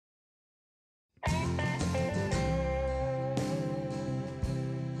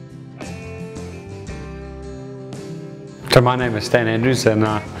So my name is Stan Andrews, and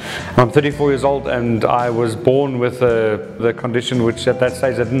I'm 34 years old, and I was born with the condition which at that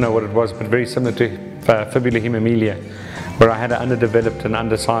stage I didn't know what it was, but very similar to fibular hemimelia, where I had an underdeveloped and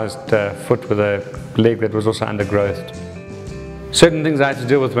undersized foot with a leg that was also undergrowthed. Certain things I had to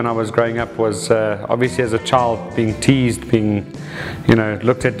deal with when I was growing up was obviously as a child being teased, being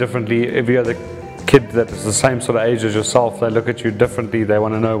looked at differently. Every other kid that is the same sort of age as yourself, they look at you differently. They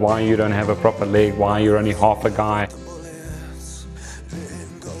want to know why you don't have a proper leg, why you're only half a guy.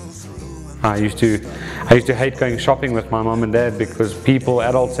 I used to hate going shopping with my mom and dad because people,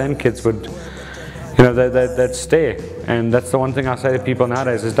 adults and kids, would, they'd stare. And that's the one thing I say to people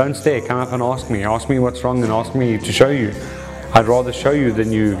nowadays is don't stare, come up and ask me what's wrong and ask me to show you. I'd rather show you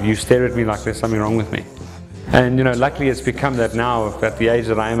than you stare at me like there's something wrong with me. And luckily it's become that now, at the age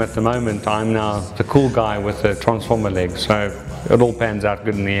that I am at the moment, I'm now the cool guy with a transformer leg, so it all pans out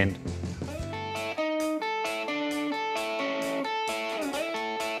good in the end.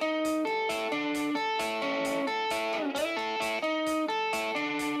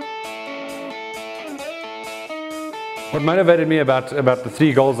 What motivated me about the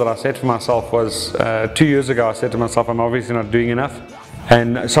 3 goals that I set for myself was 2 years ago I said to myself, I'm obviously not doing enough,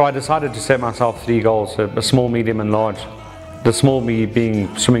 and so I decided to set myself 3 goals, a small, medium and large. The small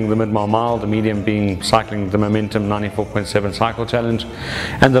being swimming the mid-mile mile, the medium being cycling the Momentum 94.7 cycle challenge,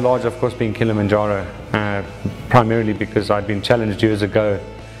 and the large of course being Kilimanjaro, primarily because I'd been challenged years ago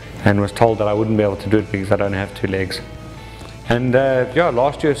and was told that I wouldn't be able to do it because I don't have 2 legs. And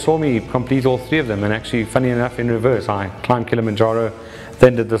last year saw me complete all 3 of them, and actually, funny enough, in reverse. I climbed Kilimanjaro,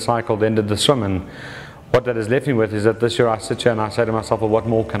 then did the cycle, then did the swim, and what that has left me with is that this year I sit here and I say to myself, well, what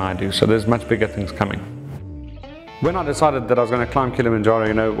more can I do? So there's much bigger things coming. When I decided that I was going to climb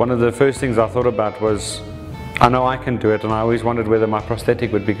Kilimanjaro, one of the first things I thought about was, I know I can do it, and I always wondered whether my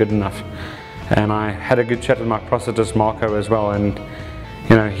prosthetic would be good enough. And I had a good chat with my prosthetist Marco as well, and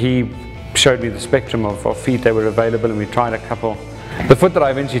he showed me the spectrum of feet that were available, and we tried a couple. The foot that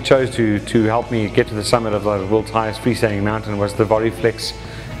I eventually chose to help me get to the summit of the world's highest freestanding mountain was the Vari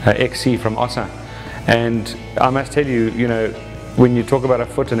XC from Ossa. And I must tell you, when you talk about a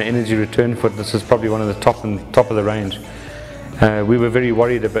foot and an energy return foot, this is probably one of the top of the range. We were very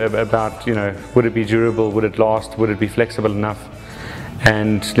worried about would it be durable, would it last, would it be flexible enough?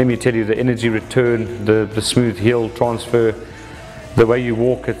 And let me tell you, the energy return, the smooth heel transfer, the way you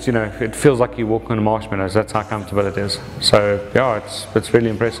walk, it feels like you walk on marshmallows. That's how comfortable it is. So yeah, it's really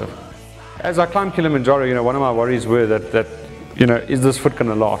impressive. As I climbed Kilimanjaro, one of my worries were that is this foot going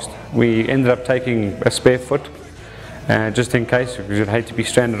to last? We ended up taking a spare foot, just in case, because you'd hate to be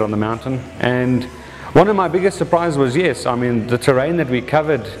stranded on the mountain. And one of my biggest surprises was, yes, I mean, the terrain that we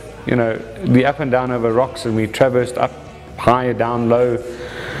covered, the up and down over rocks, and we traversed up high, down low,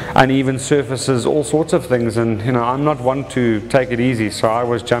 uneven surfaces, all sorts of things, and I'm not one to take it easy, so I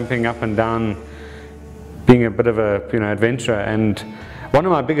was jumping up and down, being a bit of a adventurer. And one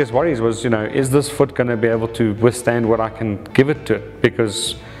of my biggest worries was, is this foot going to be able to withstand what I can give it to it?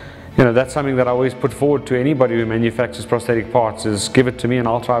 Because that's something that I always put forward to anybody who manufactures prosthetic parts, is give it to me and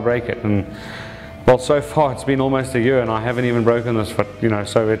I'll try break it. And well, so far it's been almost a year and I haven't even broken this foot,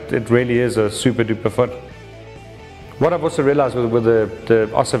 so it really is a super duper foot. What I've also realized with the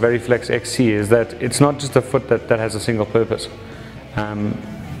Ossa Vari XC is that it's not just a foot that has a single purpose.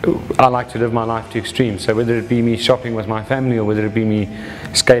 I like to live my life to extremes, so whether it be me shopping with my family or whether it be me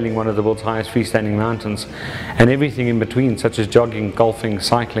scaling one of the world's highest freestanding mountains, and everything in between, such as jogging, golfing,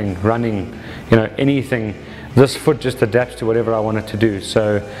 cycling, running, anything, this foot just adapts to whatever I want it to do.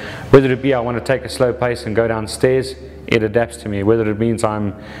 So whether it be I want to take a slow pace and go downstairs, it adapts to me. Whether it means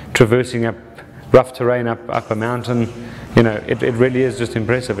I'm traversing up rough terrain up a mountain, it really is just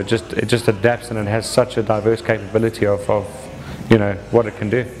impressive. It just adapts, and it has such a diverse capability of what it can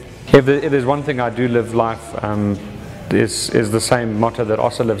do. If there's one thing I do live life, is the same motto that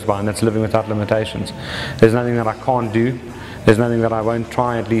Ossa lives by, and that's living without limitations. There's nothing that I can't do. There's nothing that I won't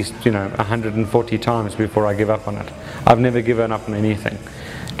try at least 140 times before I give up on it. I've never given up on anything.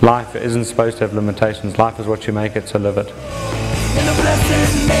 Life isn't supposed to have limitations. Life is what you make it, so live it.